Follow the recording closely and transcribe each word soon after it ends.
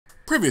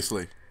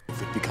Previously.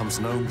 If it becomes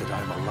known that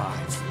I'm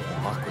alive,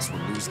 Marquis will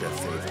lose their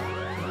favor.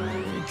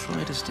 I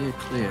try to steer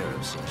clear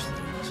of such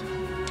things.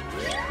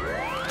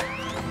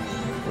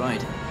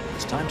 Right,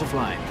 it's time to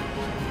fly.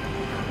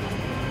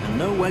 And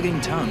no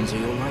wagging tongues or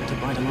you'll like to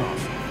bite them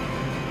off.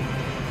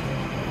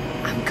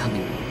 I'm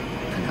coming,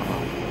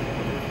 Penelo.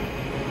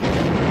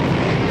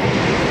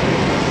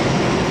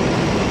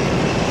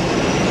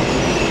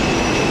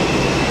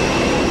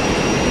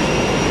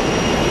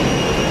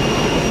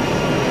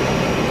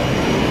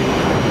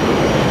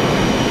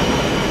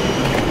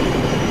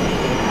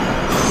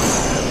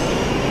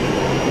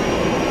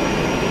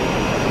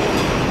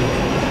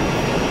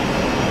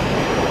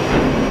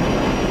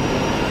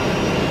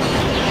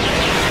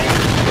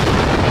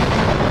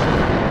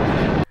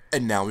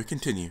 And now we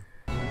continue.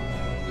 Hey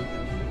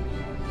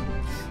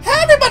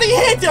everybody,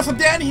 hey, it's from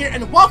Dan here,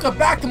 and welcome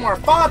back to more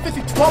Final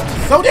Fantasy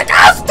 12 Zodiac.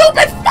 Ah,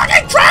 stupid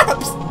fucking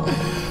traps!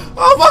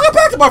 Oh, welcome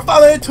back to more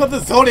Final Fantasy 12 the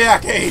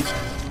Zodiac Age.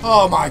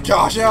 Oh my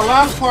gosh, yeah,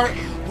 last part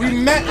we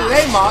met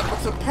Lamont,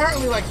 which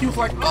apparently like he was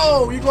like,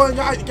 oh, you guys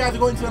are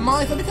going to the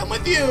mines, let me come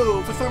with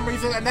you for some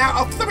reason, and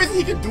now for some reason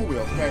he can do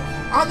wield. Okay,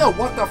 I don't know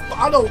what the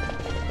I don't.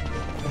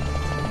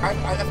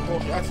 That's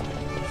bullshit. That's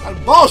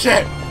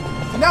bullshit.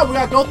 So now we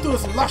gotta go through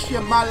this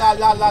Lushia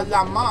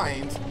la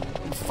mines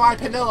and find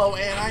Penelo,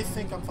 and I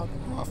think I'm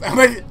fucking lost. I'm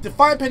ready to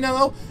find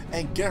Penelo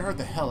and get her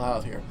the hell out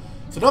of here.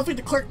 So don't forget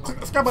to click the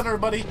subscribe button,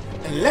 everybody,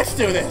 and let's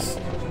do this.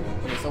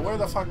 Okay, so where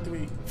the fuck do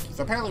we?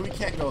 So apparently we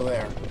can't go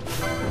there.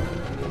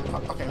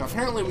 Okay, so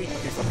apparently we.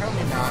 Okay, so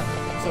apparently not.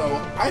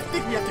 So I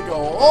think we have to go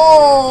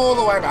all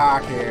the way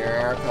back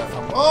here because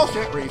some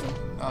bullshit reason.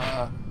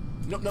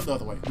 Nope, not the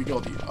other way. We go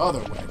the other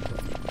way.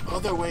 The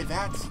other way.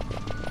 That's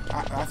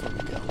where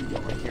we go. We go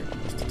right here.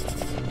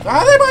 So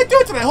how's everybody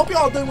doing today? Hope you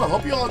all doing well.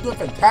 Hope you all doing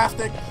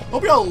fantastic.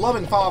 Hope you all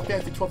loving Final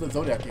Fantasy 12 the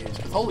Zodiac Age.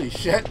 Because holy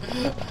shit,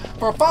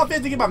 for a Final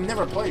Fantasy game I've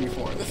never played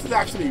before, this is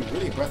actually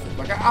really impressive.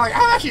 Like I'm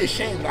actually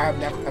ashamed that I have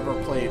never ever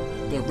played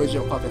the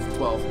original Final Fantasy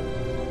 12.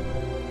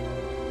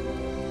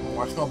 Oh,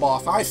 I smell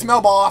boss. I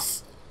smell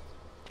boss.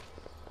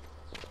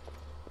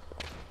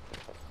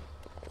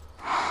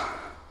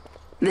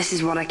 This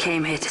is what I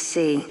came here to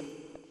see.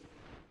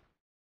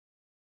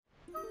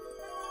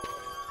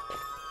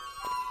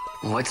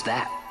 What's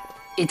that?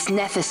 It's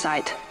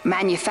nethicite,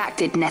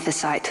 manufactured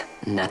nethicite.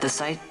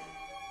 Nethicite?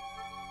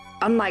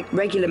 Unlike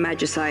regular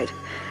magicite,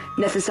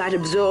 nethicite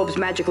absorbs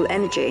magical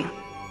energy.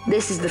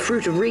 This is the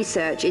fruit of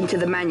research into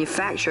the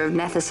manufacture of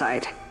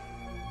nethicite.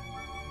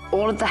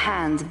 All at the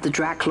hands of the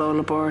Draclaw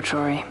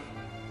laboratory.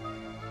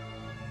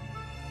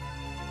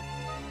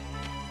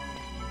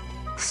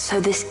 So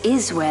this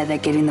is where they're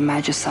getting the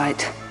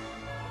magicite.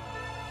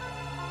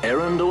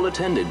 Errand all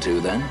attended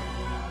to, then?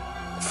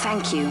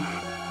 Thank you.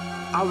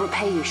 I'll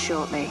repay you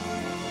shortly.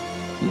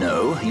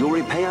 No, you'll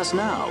repay us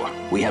now.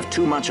 We have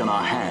too much on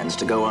our hands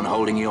to go on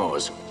holding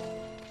yours.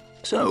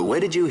 So,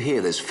 where did you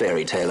hear this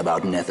fairy tale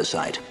about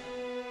nethicite?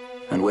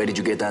 And where did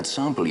you get that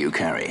sample you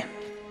carry?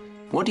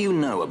 What do you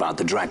know about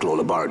the Draclaw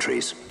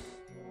laboratories?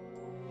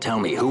 Tell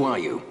me, who are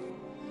you?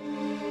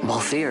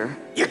 Balthier?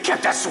 You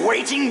kept us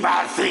waiting,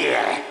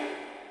 Balthier!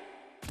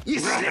 You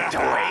slipped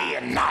away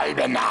in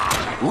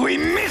Albina! We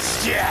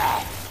missed you!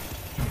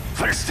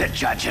 First the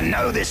judge and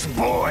now this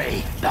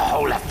boy. The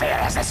whole affair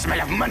has a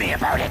smell of money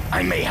about it.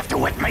 I may have to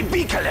wet my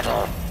beak a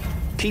little.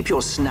 Keep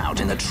your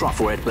snout in the trough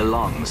where it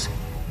belongs.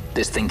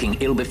 This thinking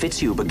ill befits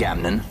you,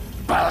 Begamnon.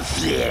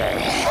 Balthier!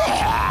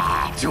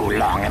 Too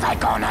long have I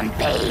gone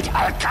unpaid.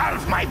 I'll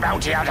carve my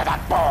bounty out of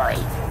that boy.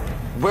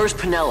 Where's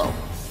Penelo?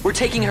 We're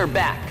taking her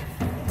back.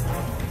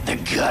 The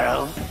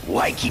girl?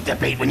 Why keep the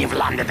bait when you've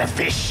landed the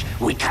fish?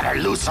 We cut her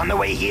loose on the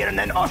way here and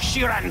then off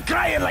she ran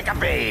crying like a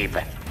babe.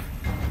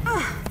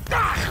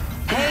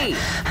 Hey!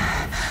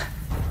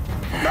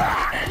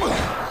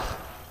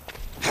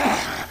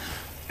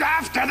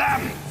 After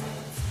them!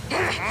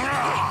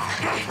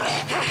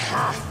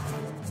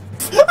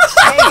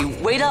 Hey,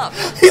 wait up!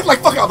 He's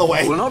like fuck out of the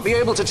way. We'll not be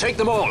able to take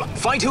them all.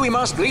 Fight who we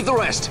must, leave the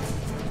rest.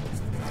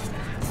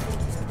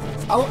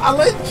 I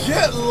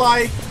legit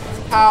like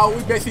how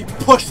we basically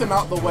pushed him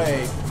out the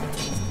way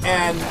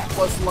and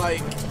was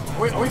like,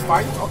 wait, are we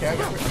fighting? Okay, I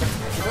guess we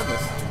did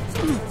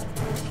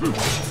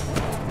this.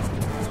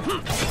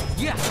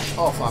 Yeah.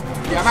 Oh fuck.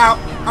 Yeah, I'm out.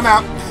 I'm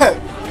out.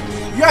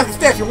 You guys can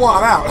stay if you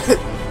want. I'm out.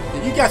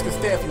 You guys can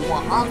stay if you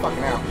want. I'm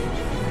fucking out.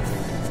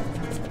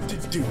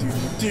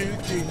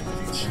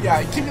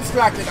 Yeah, keep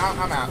distracted.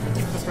 I'm out.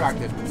 Keep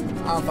distracted.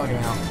 I'm fucking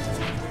out.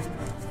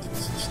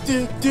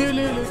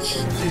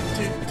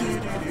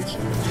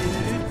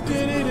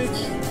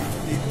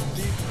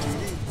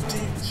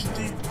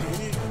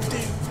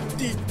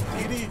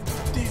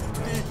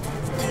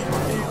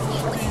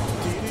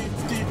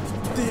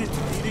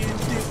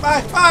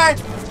 Bye!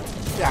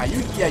 Yeah,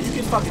 you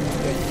can fucking,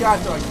 you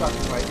guys are like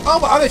fucking right. Oh,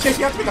 but are they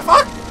chasing after me? The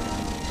fuck?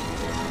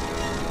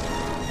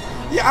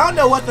 Yeah, I don't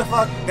know what the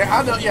fuck.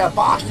 I don't know. Yeah,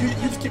 Basch, you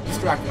just keep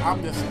distracted.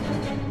 I'm just.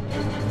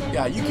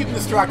 Yeah, you keep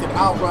distracted.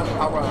 I'll run.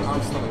 I'll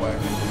just run away.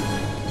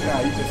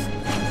 Yeah, you just.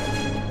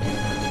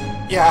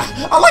 Yeah,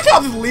 I like how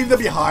I'll just leave them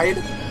behind.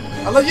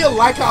 I legit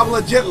like how I'm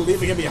legit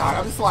leaving him behind.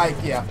 I'm just like,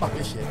 yeah, fuck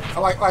this shit.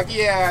 I'm like,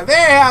 yeah,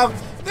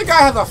 the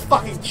guy has a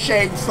fucking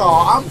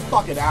chainsaw. I'm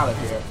fucking out of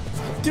here.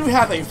 Dude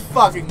has a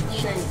fucking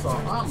chainsaw.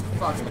 I'm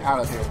fucking out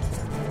of here.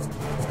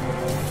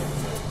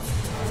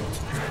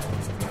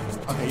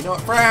 Okay, you know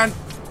what, Fran?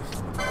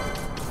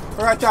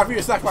 Fran, time for you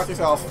to sacrifice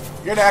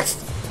yourself. You're next.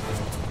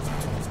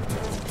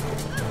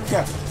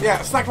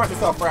 Yeah, sacrifice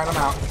yourself, Fran. I'm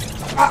out.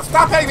 Ah,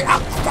 stop hitting me!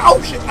 Ah,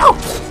 oh shit! Oh!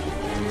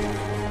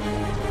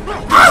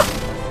 Ah!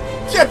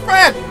 Shit,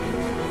 Fran!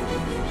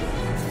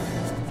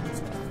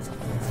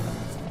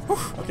 Whew.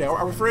 Okay,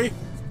 are we free?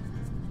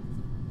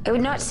 It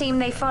would not seem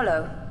they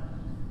follow.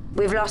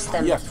 We've lost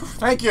them. Yes,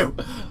 thank you.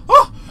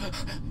 Oh!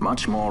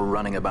 Much more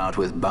running about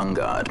with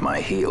Bunga at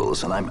my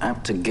heels, and I'm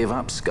apt to give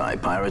up sky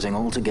pirating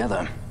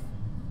altogether.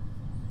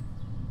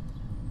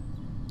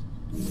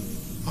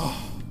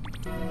 Oh.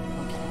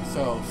 Okay,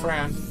 so,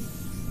 Fran,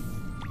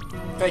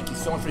 thank you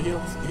so much for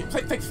heals.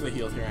 Thanks for the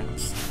heals here, Anna.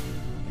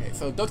 Okay,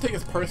 so don't take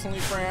this personally,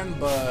 Fran,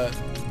 but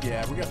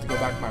yeah, we're gonna have to go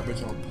back to my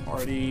original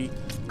party.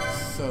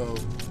 So,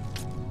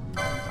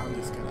 I'm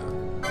just gonna...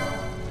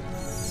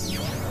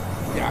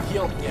 Yeah,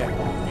 heal. Yeah,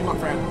 come on,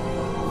 Fran.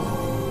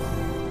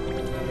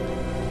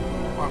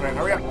 Come on, Fran,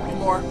 hurry up. Need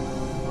more.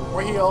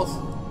 More heals.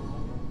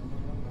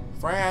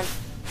 Fran.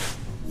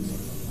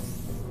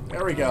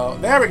 There we go.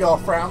 There we go,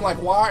 Fran. I'm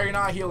like, why are you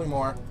not healing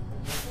more?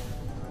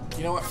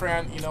 You know what,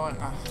 Fran? You know what?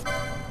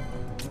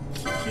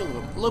 Heal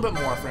a little bit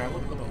more, Fran. A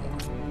little bit more.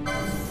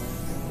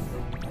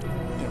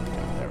 There we go.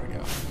 There we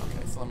go.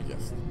 Okay, so let me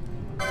just...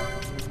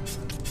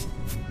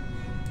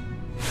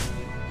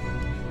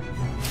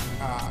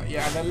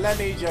 yeah, and then let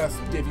me just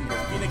give you your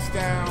Phoenix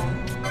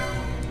down.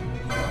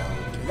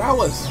 Okay, that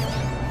was...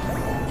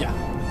 Yeah.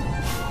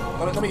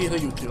 Let me heal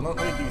you too. Let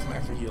me give you some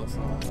extra heals.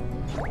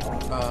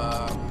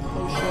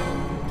 Potion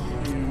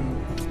to...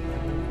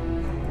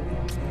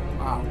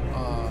 Wow.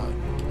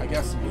 I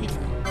guess me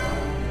then.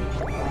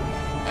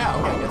 Yeah,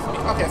 okay, I guess me.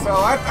 Okay, so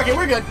okay,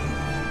 we're good.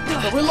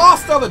 So we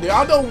lost the other dude.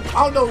 I don't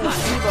know who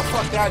the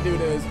fuck that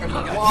dude is and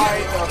why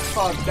the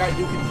fuck that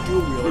dude can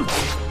dual wield.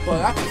 But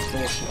that's just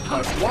bullshit.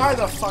 Like, why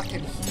the fuck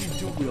can he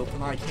dual wield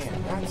and I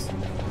can't?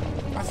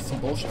 That's some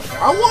bullshit.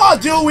 I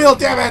want to dual wield,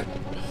 damn it!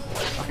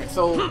 Okay,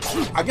 so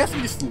I guess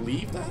we just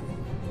leave then?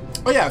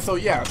 Oh yeah, so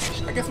yeah,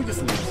 I guess we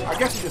just leave. I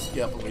guess we just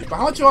get up and leave. But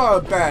how much you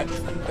want to bet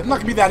it's not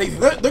gonna be that easy?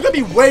 They're gonna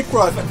be waiting for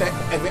us at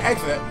the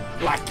exit.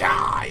 Like,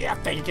 you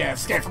think you can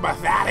escape from us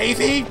that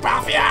easy,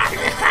 Balthier?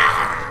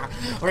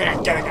 We're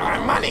getting our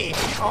money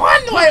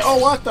one way. Oh,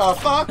 what the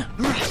fuck?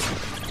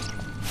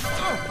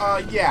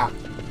 Yeah.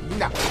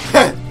 No.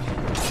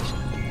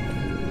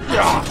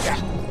 Yeah.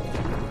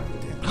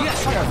 I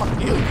gotta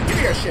fucking you. Give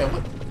me your shit.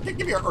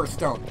 Give me your earth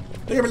stone.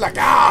 They're gonna be like,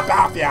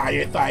 Balthier,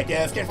 you thought you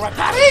escaped from us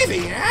that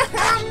easy? No.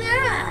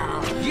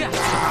 Yeah.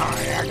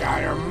 Oh, yeah, I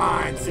got your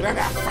mind. See that?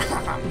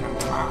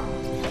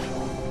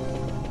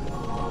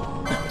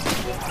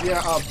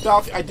 Yeah,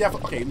 Balthier, I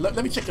definitely... Okay, let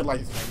me check your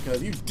license,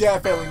 because you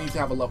definitely need to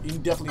have a level. You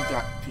definitely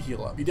need to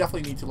heal up. You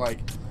definitely need to, like,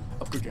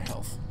 upgrade your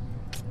health.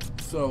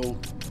 So,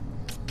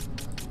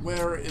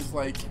 where is,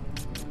 like...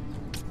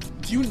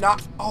 Do you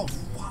not... Oh,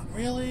 what?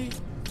 Really?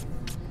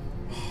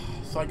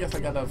 So I guess I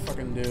gotta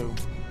fucking do...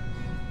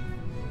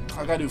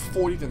 I gotta do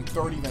 40 then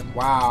 30 then...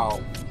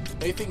 Wow.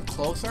 Anything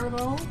closer,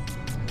 though?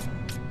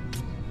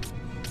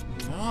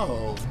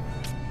 No.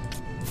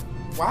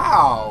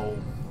 Wow.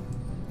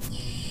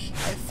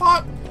 I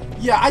thought...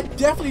 Yeah, I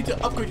definitely need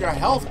to upgrade your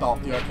health,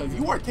 Balthier, because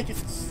you are taking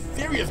some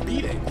serious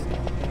beatings.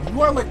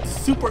 You are, like,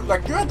 super...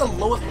 Like, you're at the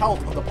lowest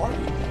health of the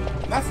party.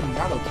 That's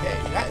not okay.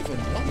 That is a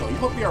no-no. You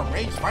hope you're a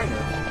ranged fighter.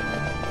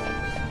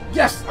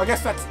 Yes! I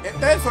guess that's it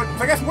then. So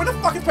I guess where the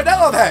fuck is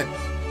Penelo then?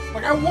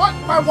 Like, I want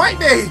my white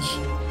mage!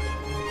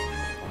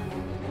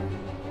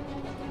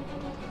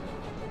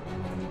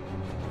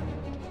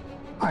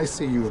 I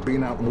see you've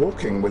been out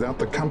walking without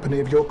the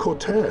company of your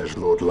cortege,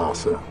 Lord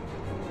Larsa.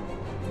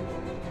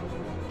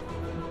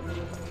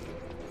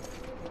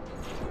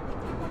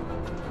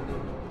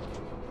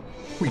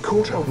 We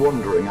caught her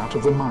wandering out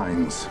of the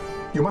mines.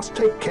 You must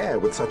take care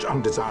with such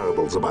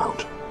undesirables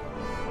about.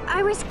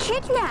 I was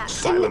kidnapped.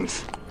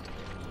 Silence!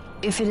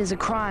 If it is a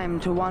crime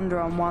to wander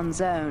on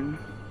one's own,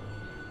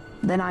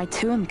 then I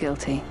too am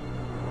guilty.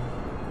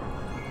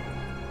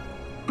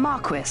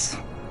 Marquis,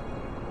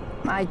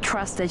 I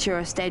trust that your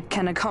estate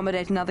can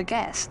accommodate another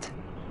guest.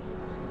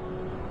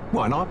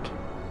 Why not?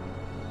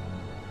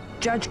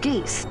 Judge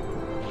Geese,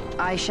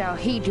 I shall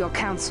heed your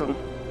counsel.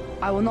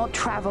 I will not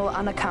travel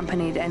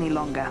unaccompanied any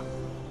longer.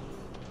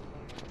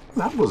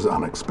 That was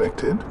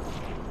unexpected.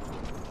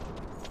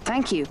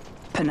 Thank you,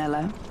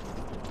 Penelo.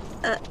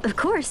 Of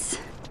course.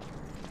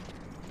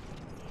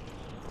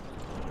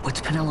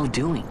 What's Penelo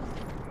doing?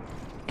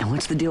 And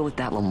what's the deal with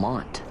that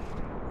Lamont?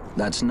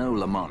 That's no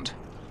Lamont.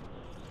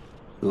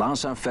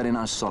 Larsa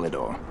Ferinas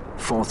Solidor,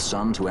 fourth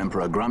son to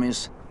Emperor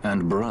Grummis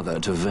and brother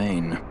to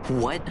Vaan.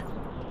 What?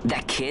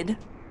 That kid?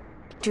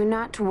 Do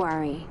not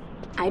worry.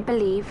 I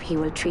believe he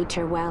will treat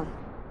her well.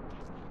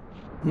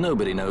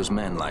 Nobody knows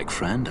men like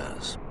Fran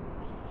does.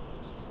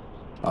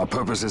 Our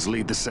purposes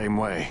lead the same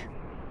way.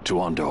 To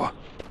Ondor.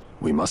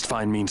 We must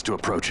find means to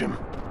approach him.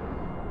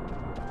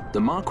 The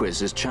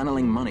Marquis is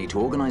channeling money to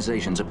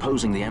organizations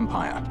opposing the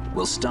Empire.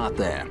 We'll start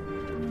there.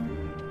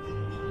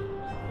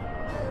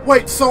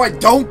 Wait, so I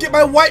don't get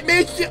my white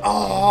mage?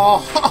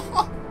 Oh,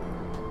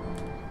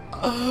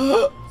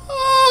 I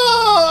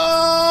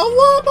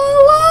want my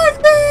white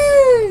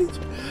mage!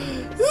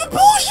 This is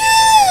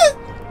bullshit!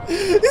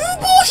 This is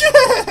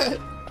bullshit!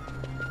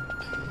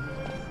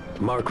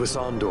 Marquis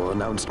Ondor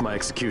announced my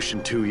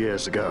execution 2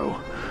 years ago.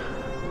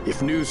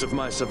 If news of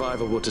my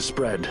survival were to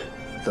spread,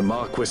 the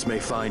Marquis may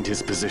find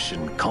his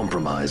position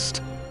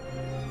compromised.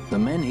 The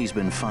men he's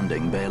been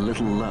funding bear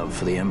little love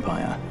for the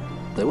Empire.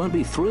 They won't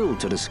be thrilled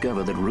to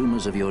discover that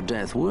rumors of your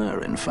death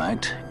were, in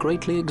fact,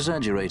 greatly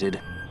exaggerated.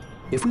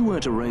 If we were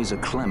to raise a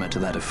clamor to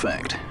that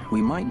effect,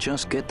 we might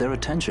just get their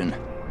attention.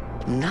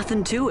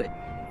 Nothing to it.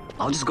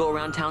 I'll just go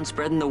around town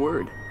spreading the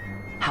word.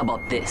 How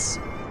about this?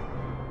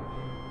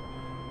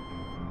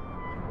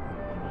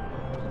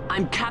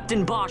 I'm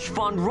Captain Basch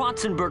von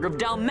Ronsenberg of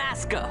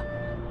Dalmasca.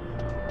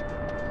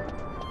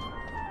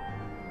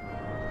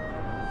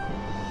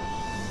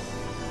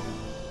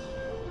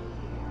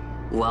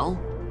 Well,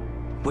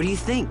 what do you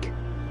think?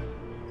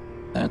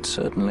 That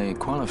certainly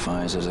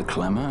qualifies as a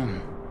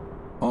clamor.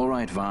 All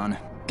right, Vaan,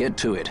 get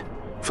to it.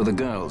 For the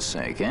girls'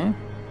 sake, eh?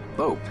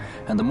 Oh,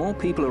 and the more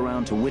people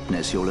around to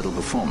witness your little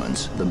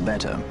performance, the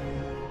better.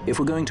 If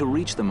we're going to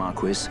reach the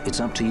Marquis, it's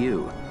up to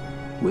you.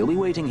 We'll be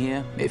waiting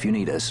here if you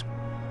need us.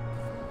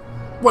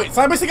 Wait,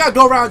 so I basically gotta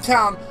go around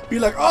town, be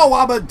like, oh,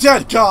 I'm a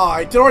dead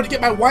guy, in order to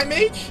get my white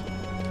mage?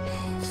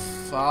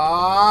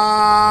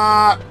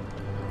 Fuck.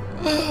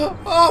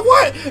 Oh,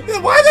 what?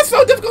 Why is it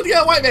so difficult to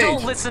get a white mage?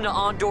 Don't listen to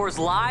Ondor's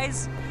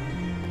lies.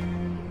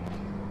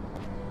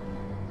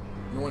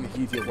 No one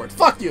heeds your words.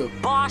 Fuck you.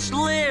 Basch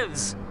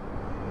lives.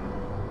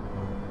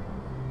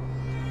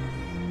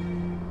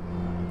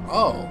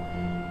 Oh.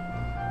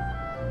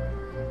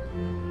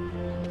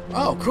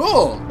 Oh,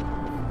 cool.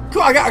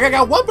 Cool, I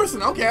got one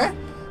person, okay.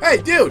 Hey,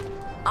 dude!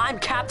 I'm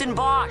Captain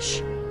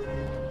Basch!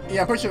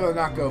 Yeah, I'm pretty sure they're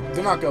not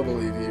gonna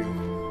believe you.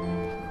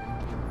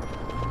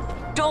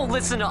 Don't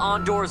listen to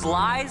Ondor's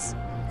lies!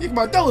 You come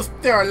on, don't listen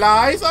to their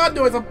lies!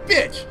 Ondor's a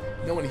bitch!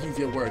 No one heeds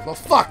your words. Well,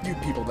 fuck you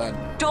people then.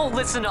 Don't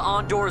listen to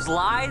Ondor's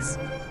lies!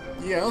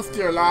 Yeah, don't listen to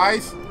their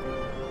lies.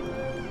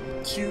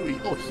 Chewy.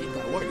 Oh, heed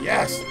my word.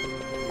 Yes!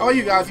 How about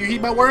you guys? You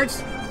heed my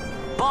words?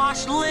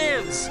 Basch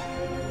lives!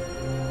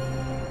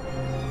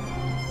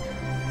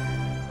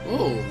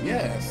 Oh,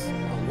 yes.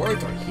 My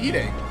words are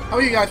heeding. How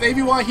about you guys? Any of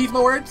you want to heed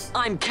my words?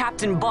 I'm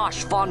Captain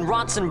Basch von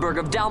Ronsenberg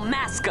of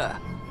Dalmasca.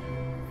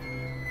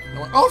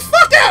 Oh,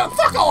 fuck that!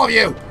 Fuck all of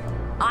you!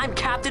 I'm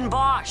Captain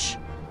Basch.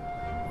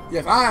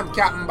 Yes, I am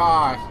Captain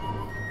Basch.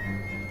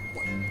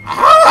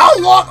 How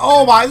long?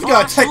 Oh my, this is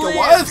gonna take a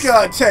while. It's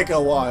gonna take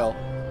a while.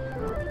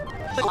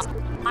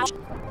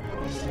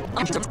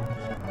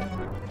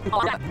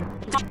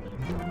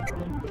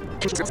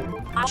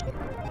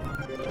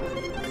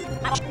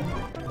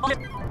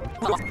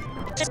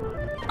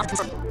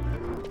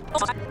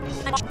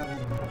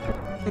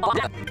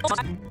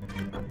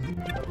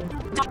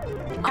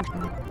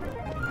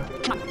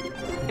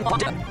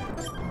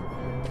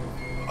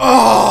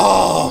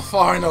 Oh,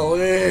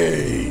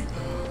 finally!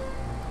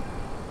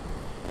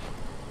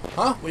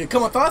 Huh? Will you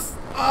come with us?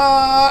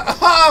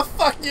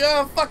 Fuck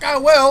you, fuck I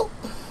will!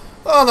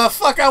 Oh, the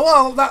fuck I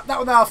will! Not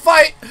without a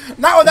fight!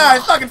 Not without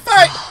a fucking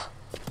fight!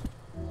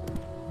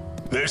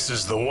 This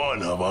is the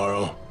one,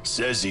 Havaro.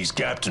 Says he's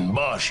Captain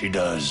Basch, he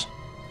does.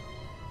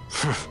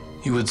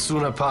 He would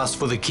sooner pass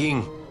for the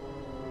king.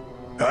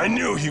 I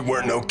knew he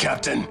weren't no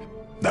captain.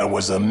 That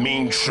was a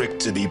mean trick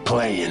to be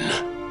playing.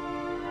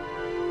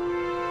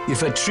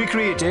 If a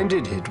trickery it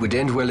ended, it would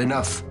end well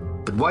enough.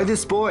 But why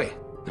this boy?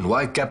 And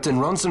why Captain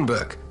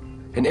Ronsenberg?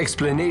 An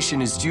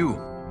explanation is due,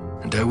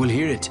 and I will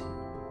hear it.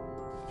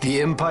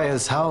 The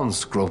Empire's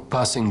hounds grow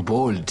passing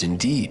bold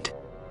indeed.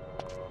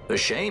 A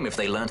shame if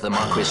they learnt the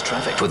Marquis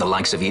trafficked with the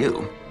likes of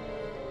you.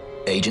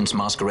 Agents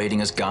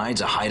masquerading as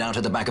guides, a hideout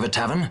at the back of a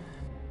tavern?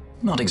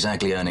 Not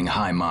exactly earning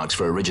high marks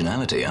for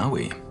originality, are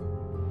we?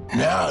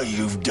 Now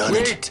you've done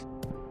it.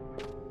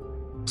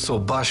 So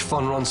Basch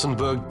von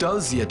Ronsenberg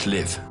does yet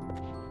live.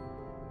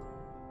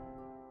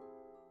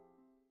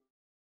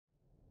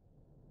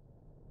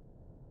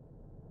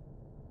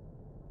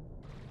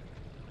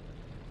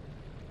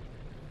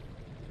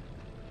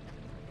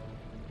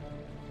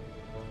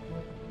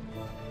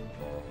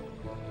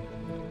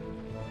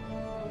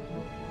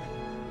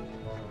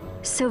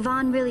 So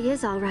Vaan really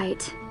is all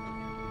right.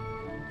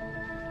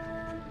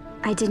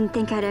 I didn't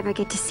think I'd ever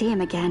get to see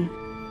him again.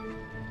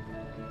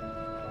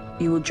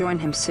 You will join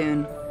him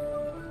soon.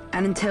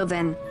 And until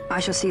then, I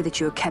shall see that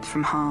you are kept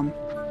from harm.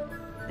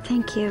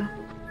 Thank you.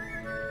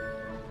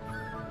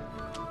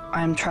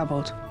 I am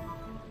troubled.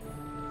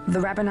 The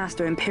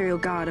Rabanastre Imperial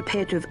Guard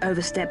appear to have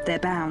overstepped their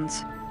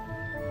bounds.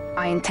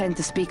 I intend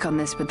to speak on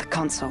this with the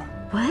Consul.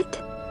 What?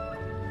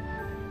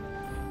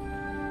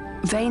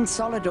 Vaan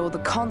Solidor, the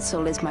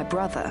Consul, is my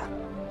brother.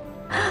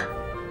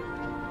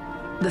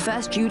 The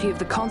first duty of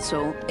the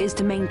Consul is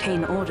to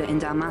maintain order in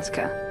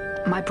Dalmasca.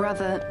 My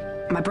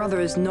brother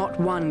is not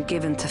one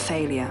given to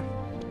failure.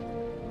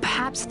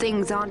 Perhaps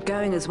things aren't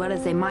going as well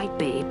as they might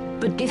be,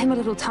 but give him a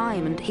little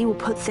time and he will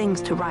put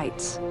things to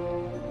rights.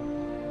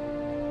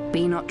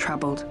 Be not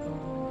troubled.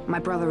 My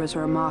brother is a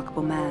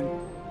remarkable man.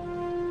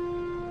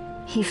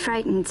 He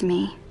frightens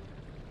me.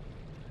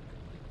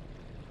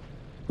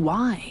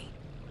 Why?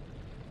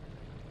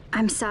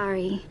 I'm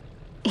sorry.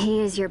 He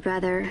is your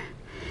brother.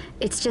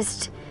 It's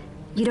just,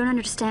 you don't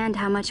understand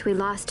how much we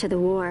lost to the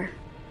war.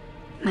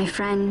 My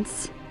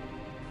friends,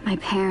 my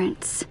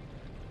parents.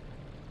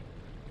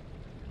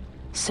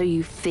 So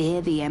you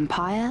fear the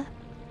Empire?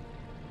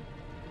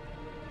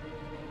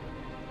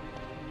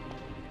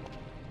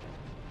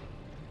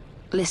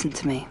 Listen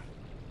to me.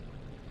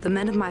 The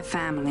men of my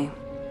family,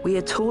 we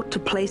are taught to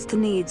place the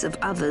needs of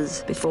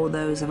others before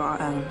those of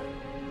our own.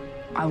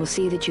 I will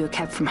see that you are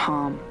kept from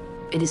harm.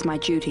 It is my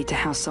duty to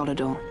House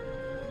Solidor.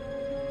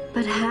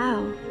 But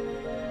how?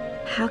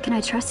 How can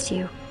I trust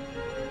you?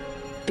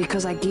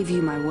 Because I give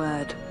you my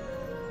word.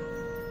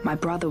 My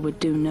brother would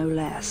do no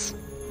less.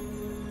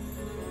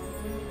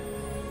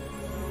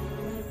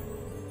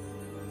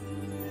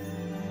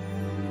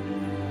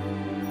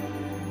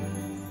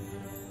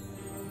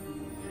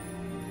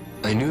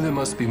 I knew there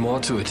must be more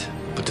to it,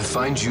 but to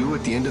find you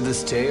at the end of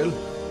this tale?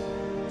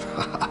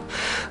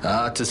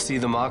 To see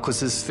the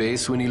Marquis's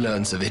face when he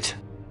learns of it.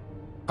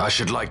 I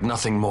should like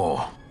nothing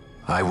more.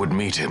 I would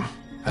meet him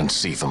and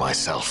see for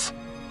myself.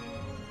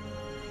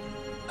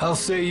 How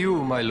say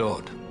you, my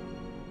lord?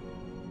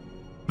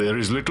 There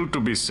is little to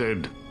be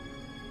said.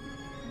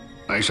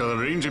 I shall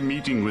arrange a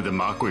meeting with the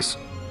Marquis.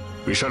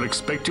 We shall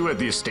expect you at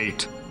the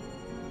estate.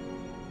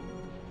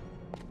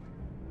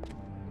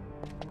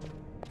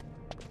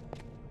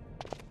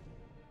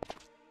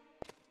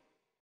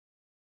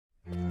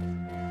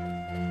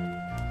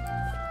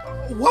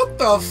 What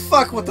the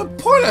fuck was the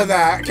point of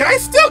that? Can I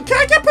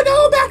get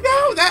Penelo back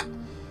now? That...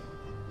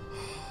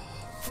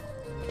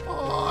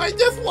 Oh, I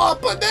just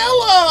want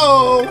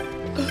Penelo!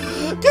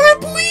 Can I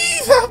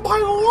please have my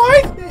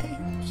white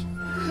mage?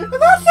 Is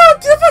that so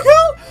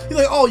difficult? He's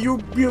like, oh,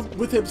 you're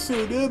with him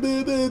soon.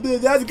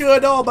 That's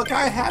good, all, but can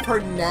I have her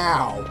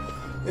now?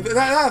 Is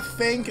that a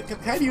thing? Can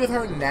I be with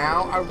her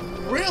now? I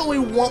really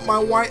want my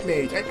white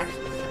mage.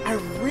 I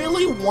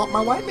really want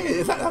my white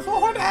mage. That's so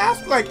hard to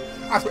ask. Like,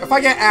 I swear, if I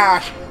get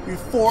Ashe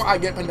before I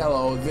get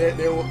Penelo,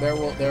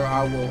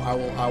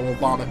 I will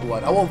vomit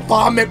blood. I will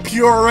vomit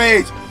pure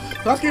rage. So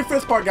let's get the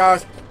first part,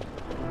 guys.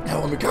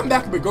 Now when we come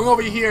back, we're going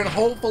over here and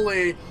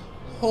hopefully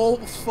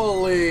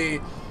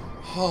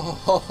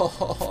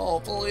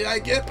I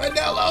get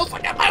Penelo so I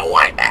get my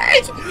white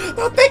mage.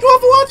 Now thank you all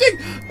for watching.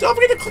 Don't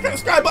forget to click that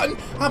subscribe button.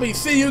 I'll be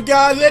seeing you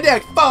guys in the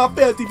next Final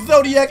Fantasy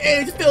Zodiac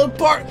Age film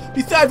part.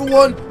 Besides the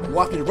one,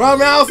 watch me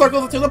run around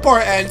circles until the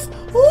part ends.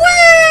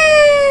 Whee!